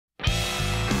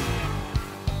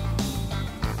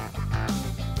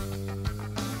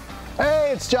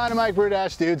It's John and Mike,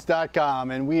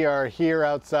 brew-dudes.com, and we are here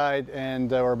outside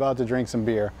and we're about to drink some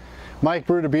beer. Mike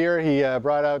brewed a beer. He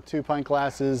brought out 2 pint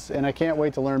glasses, and I can't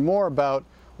wait to learn more about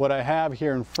what I have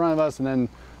here in front of us, and then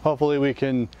hopefully we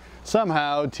can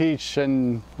somehow teach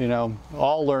and, you know,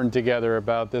 all learn together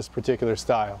about this particular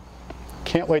style.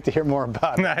 Can't wait to hear more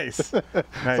about it. Nice.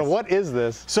 Nice. So what is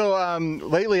this? So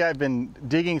lately I've been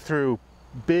digging through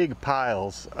big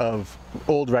piles of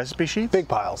old recipe sheets. Big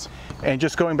piles. And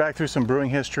just going back through some brewing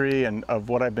history and of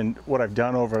what I've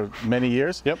done over many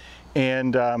years. Yep.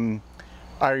 And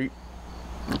I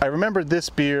remembered this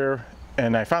beer,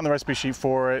 and I found the recipe sheet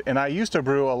for it, and I used to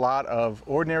brew a lot of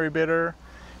ordinary bitter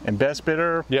and best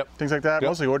bitter, yep, things like that, yep,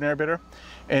 mostly ordinary bitter.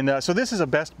 And so this is a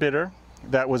best bitter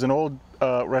that was an old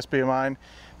recipe of mine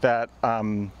that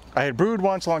I had brewed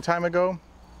once a long time ago,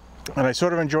 and I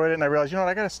sort of enjoyed it, and I realized, you know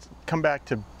what, I gotta come back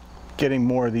to getting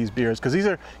more of these beers, because these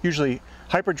are usually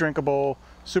hyper drinkable,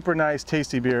 super nice,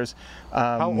 tasty beers.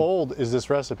 How old is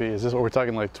this recipe? Is this what we're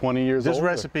talking, like 20 years old? This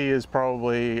recipe is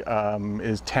probably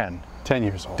is 10. 10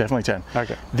 years old. Definitely 10.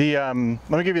 Okay. The let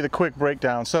me give you the quick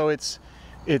breakdown. So it's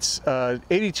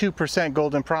 82%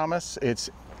 Golden Promise.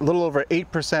 It's a little over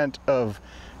 8% of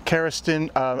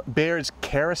Baird's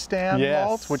Karastan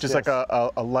malt, which is like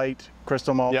a light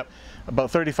crystal malt. Yep.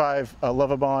 About 35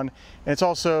 Lovabond, and it's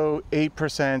also 8%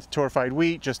 torrefied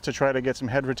wheat, just to try to get some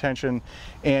head retention,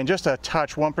 and just a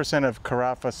touch, 1% of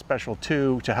Carafa Special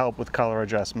 2 to help with color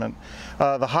adjustment.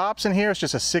 The hops in here is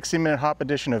just a 60-minute hop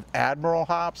addition of Admiral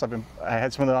hops. I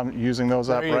had some of them, I'm using those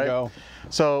up, right? There you go.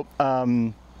 So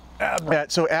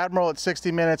Admiral at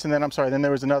 60 minutes, and then then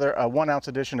there was another 1 ounce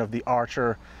addition of the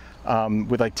Archer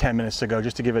with like 10 minutes to go,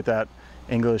 just to give it that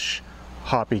English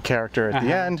hoppy character at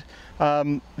the end.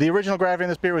 The original gravity in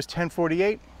this beer was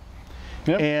 1048,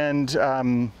 yep,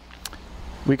 and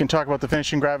we can talk about the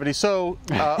finishing gravity. So,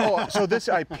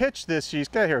 I pitched this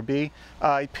yeast. Get here, B.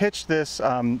 I pitched this.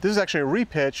 This is actually a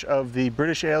repitch of the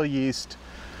British ale yeast,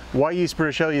 white yeast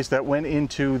British ale yeast that went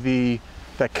into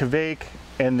that Kveik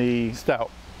and the Stout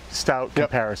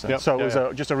comparison. Yep. So it was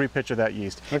just a repitch of that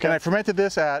yeast. Okay. And I fermented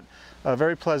this at a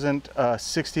very pleasant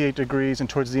 68 degrees, and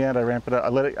towards the end I ramped it up. I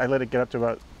let it get up to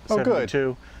about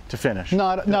 72 to finish.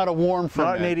 Not a warm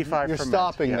ferment. Not an 85 You're ferment.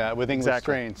 stopping that with English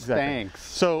strains. Exactly. Thanks.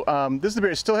 So this is the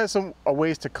beer. It still has some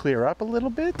ways to clear up a little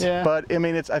bit, but I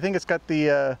mean, I think it's got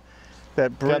the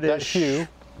that British hue,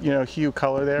 hue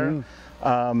color there.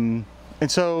 And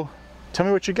so, tell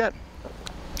me what you get.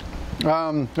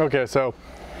 Okay, so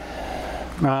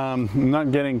I'm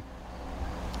not getting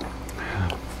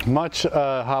much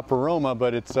hop aroma,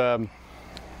 but it's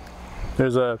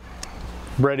there's a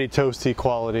bready, toasty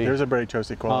quality. There's a bready,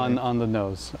 toasty quality on the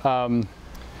nose. The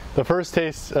first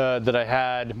taste that I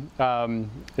had,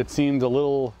 it seemed a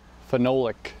little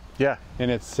phenolic. Yeah,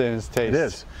 in its taste. It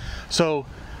is. So,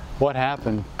 what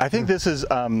happened? I think this is.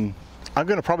 I'm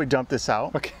going to probably dump this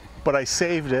out. Okay. But I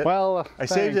saved it. Well, I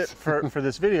saved it for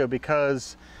this video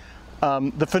because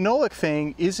the phenolic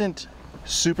thing isn't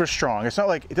super strong. It's not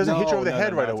like it doesn't hit you over the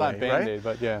head right away, it's not Band-Aid, right?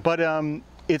 But yeah. But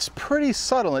it's pretty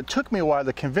subtle. It took me a while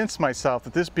to convince myself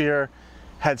that this beer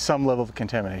had some level of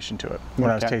contamination to it when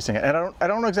I was tasting it. And I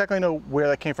don't exactly know where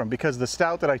that came from, because the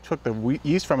stout that I took the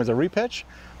yeast from as a repitch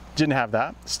didn't have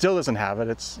that. Still doesn't have it.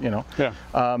 It's,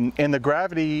 and the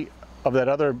gravity of that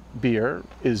other beer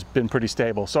has been pretty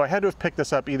stable. So I had to have picked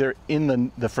this up either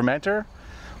in the fermenter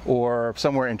or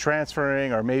somewhere in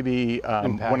transferring, or maybe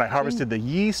when I harvested the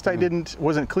yeast, I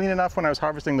wasn't clean enough when I was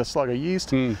harvesting the slug of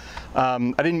yeast.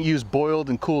 I didn't use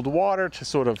boiled and cooled water to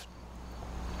sort of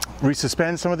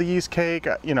resuspend some of the yeast cake,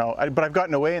 but I've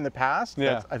gotten away in the past.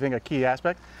 That's, I think, a key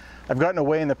aspect. I've gotten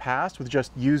away in the past with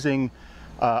just using,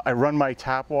 I run my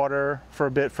tap water for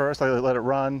a bit first. I let it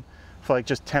run for like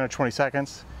just 10 or 20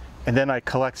 seconds. And then I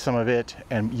collect some of it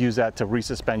and use that to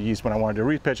resuspend yeast when I wanted to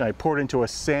repitch. And I poured it into a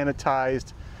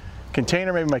sanitized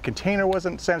container. Maybe my container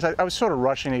wasn't sanitized. I was sort of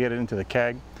rushing to get it into the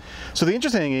keg. So the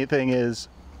interesting thing is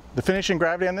the finishing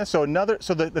gravity on this. So the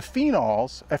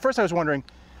phenols, at first I was wondering,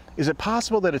 is it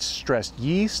possible that it's stressed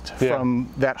yeast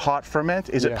from that hot ferment?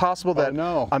 Is it possible that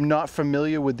I'm not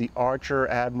familiar with the Archer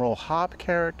Admiral hop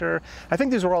character? I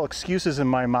think these are all excuses in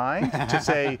my mind to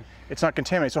say it's not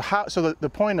contaminated. So the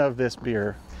point of this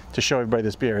beer, to show everybody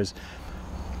this beer, is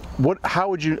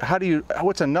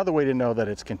what's another way to know that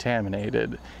it's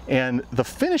contaminated? And the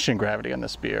finishing gravity on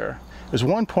this beer is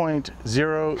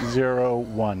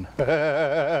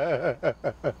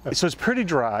 1.001. So it's pretty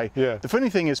dry. Yeah. The funny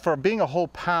thing is, for being a whole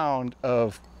pound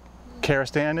of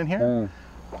Karastan in here,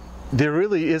 there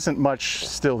really isn't much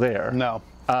still there. No.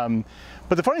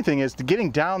 But the funny thing is, getting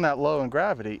down that low in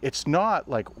gravity, it's not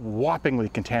like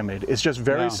whoppingly contaminated. It's just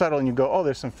very subtle, and you go, oh,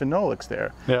 there's some phenolics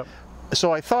there. Yep.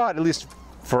 So I thought, at least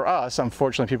for us,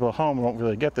 unfortunately people at home won't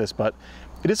really get this, but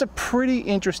it is a pretty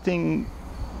interesting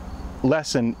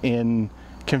lesson in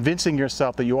convincing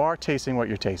yourself that you are tasting what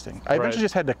you're tasting. I eventually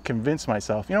just had to convince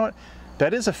myself, you know what,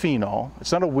 that is a phenol.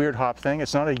 It's not a weird hop thing.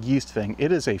 It's not a yeast thing.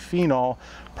 It is a phenol,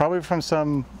 probably from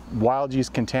some wild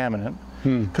yeast contaminant.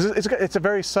 Because it's a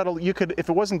very subtle, you could, if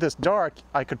it wasn't this dark,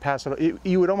 I could pass it,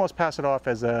 you would almost pass it off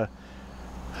as a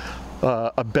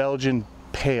Belgian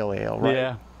pale ale, right?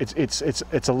 Yeah. It's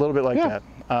a little bit like that.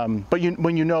 But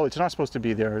when you know it's not supposed to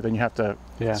be there, then you have to.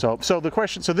 Yeah. So the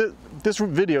question, this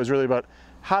video is really about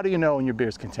how do you know when your beer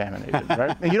is contaminated,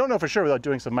 right? And you don't know for sure without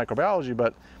doing some microbiology,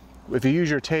 but if you use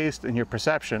your taste and your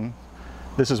perception,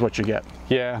 this is what you get.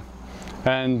 Yeah.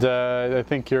 And I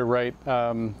think you're right.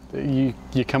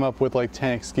 You come up with like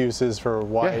 10 excuses for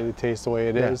why it tastes the way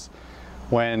it is,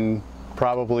 when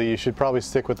probably you should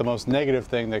stick with the most negative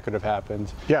thing that could have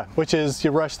happened. Yeah. Which is you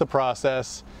rush the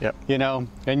process. Yep. You know,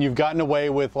 and you've gotten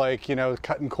away with, like, you know,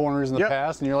 cutting corners in the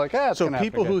past, and you're like, it's so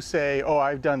people who say, oh,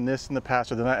 I've done this in the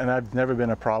past or that, and I've never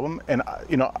been a problem, and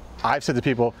you know, I've said to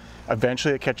people,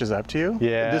 eventually it catches up to you.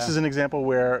 Yeah. This is an example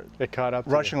where it caught up.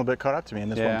 Rushing a little bit caught up to me in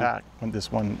this one pack.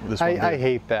 This one. I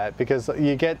hate that, because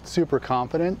you get super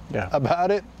confident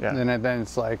about it, and then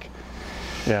it's like,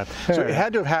 so it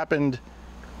had to have happened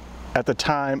at the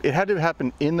time. It had to have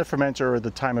happened in the fermenter or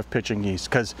the time of pitching yeast,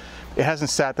 because it hasn't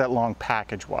sat that long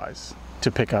package-wise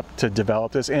to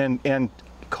develop this, and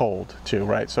cold too,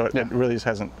 right? So it really just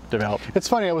hasn't developed. It's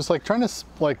funny. I was like trying to,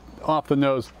 like, off the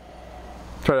nose,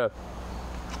 try to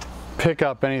pick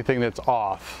up anything that's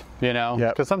off, you know,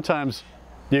 because sometimes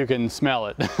you can smell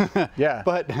it.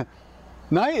 But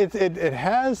it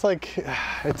has, like,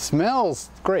 it smells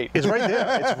great. It's right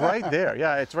there. It's right there.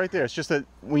 Yeah, it's right there. It's just that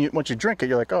once you drink it,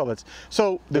 you're like, oh, that's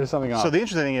there's something off. So the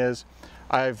interesting thing is,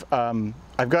 I've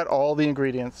got all the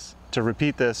ingredients to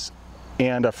repeat this,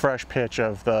 and a fresh pitch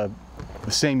of the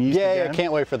same yeast. Yeah, I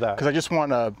can't wait for that, because I just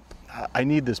want to. I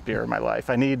need this beer in my life.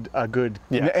 I need a good,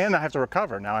 and I have to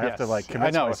recover now. I have to, like,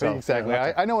 convince myself. Exactly.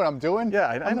 I know what I'm doing. Yeah,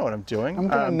 I know what I'm doing. I'm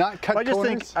gonna not cut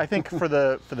corners. I think for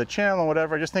the channel and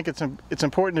whatever, I just think it's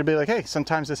important to be like, hey,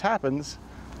 sometimes this happens,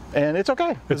 and it's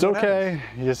okay. It's okay.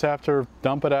 You just have to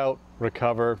dump it out,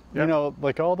 recover. You know,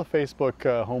 like all the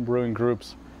Facebook home brewing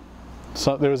groups.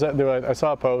 So I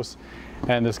saw a post,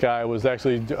 and this guy was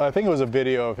actually, I think it was a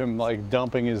video of him, like,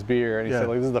 dumping his beer, and he said,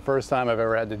 like, this is the first time I've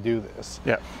ever had to do this.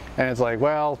 Yeah. And it's like,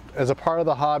 well, as a part of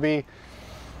the hobby,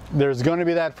 there's going to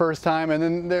be that first time,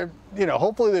 and then you know,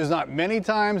 hopefully there's not many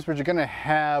times, but you're going to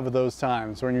have those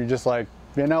times when you're just like,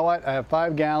 you know what, I have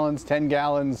 5 gallons, 10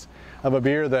 gallons of a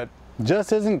beer that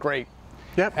just isn't great.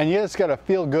 Yep. And you just got to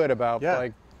feel good about,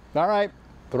 like, all right,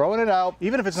 throwing it out.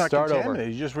 Even if it's not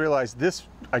contaminated, you just realize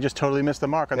I just totally missed the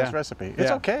mark on this recipe. It's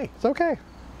okay. It's okay.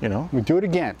 You know, we do it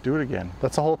again. Do it again.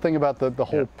 That's the whole thing about the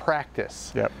whole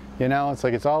practice. Yep. You know, it's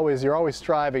like you're always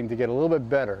striving to get a little bit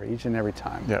better each and every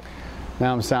time. Yep.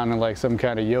 Now I'm sounding like some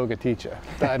kind of yoga teacher.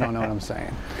 I don't know what I'm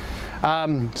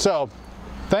saying. So,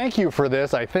 thank you for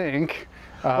this. I think.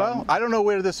 Well, I don't know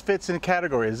where this fits in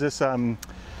category. Is this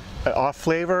off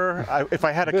flavor? If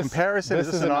I had a comparison,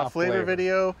 is this an off flavor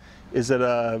video? Is it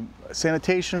a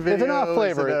sanitation video? It's an off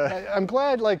flavor. I'm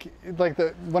glad, like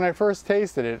when I first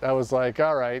tasted it, I was like,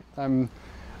 all right, I'm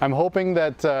hoping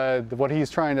that what he's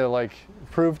trying to, like,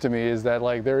 prove to me is that,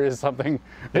 like, there is something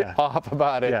off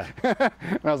about it.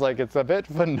 And I was like, it's a bit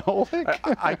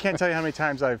phenolic. I can't tell you how many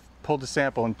times I've pulled a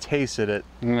sample and tasted it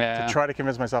to try to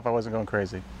convince myself I wasn't going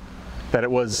crazy. That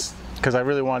it was, because I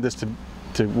really wanted this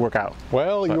to work out.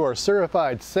 Well, you are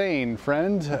certified sane,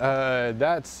 friend.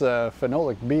 That's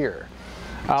phenolic beer.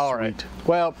 All right.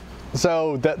 Well,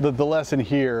 so the lesson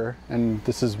here, and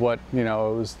this is what, you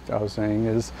know, I was saying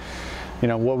is, you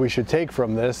know, what we should take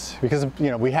from this, because, you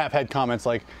know, we have had comments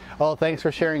like, oh, thanks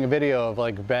for sharing a video of,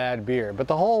 like, bad beer. But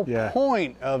the whole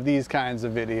point of these kinds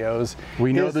of videos,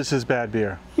 we know this is bad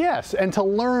beer. Yes, and to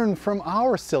learn from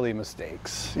our silly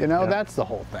mistakes. You know, that's the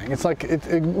whole thing. It's like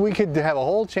we could have a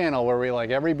whole channel where we,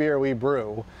 like, every beer we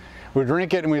brew, we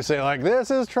drink it and we say, like, this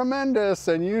is tremendous,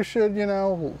 and you should, you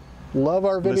know, love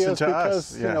our videos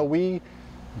because you know, we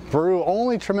brew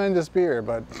only tremendous beer.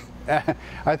 But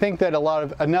I think that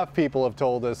enough people have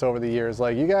told us over the years,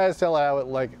 like, you guys tell it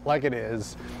like it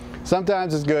is.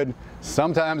 Sometimes it's good,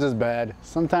 sometimes it's bad,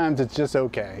 sometimes it's just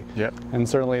okay. Yep. And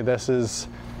certainly this is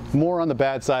more on the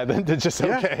bad side than just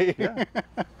okay.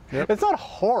 It's not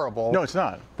horrible. No, it's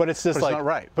not. But it's just, like, it's not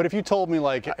right. But if you told me,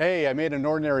 like, hey, I made an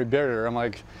ordinary beer, I'm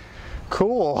like,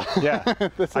 cool. Yeah.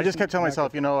 I just kept telling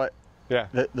myself, you know what, Yeah.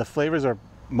 The flavors are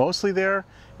mostly there.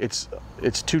 It's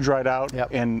too dried out, Yep.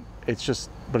 and it's just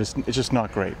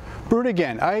not great. Brewed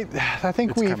again. I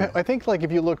think like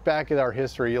if you look back at our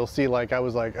history, you'll see like I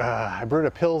was like, I brewed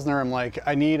a Pilsner. I'm like,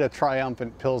 I need a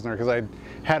triumphant Pilsner because I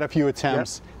had a few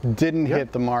attempts, didn't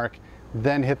hit the mark,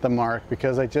 then hit the mark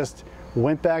because I just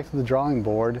went back to the drawing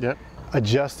board,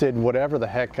 adjusted whatever the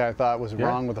heck I thought was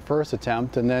wrong with the first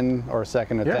attempt, and then or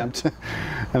second attempt,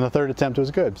 and the third attempt was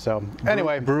good. So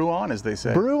anyway, brew on, as they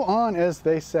say. Brew on, as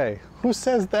they say. Who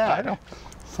says that? I don't.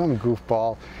 Some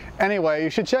goofball. Anyway, you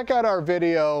should check out our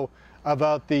video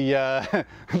about the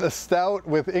the stout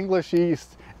with English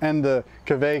yeast and the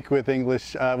Kveik with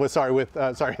English. The stout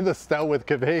with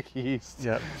Kveik yeast.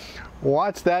 Yep.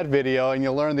 Watch that video, and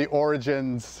you'll learn the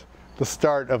origins, the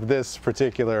start of this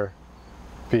particular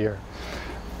beer.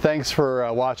 Thanks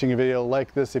for watching a video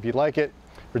like this. If you like it,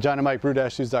 for John and Mike,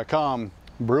 brew-stews.com.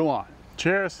 Brew on.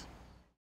 Cheers.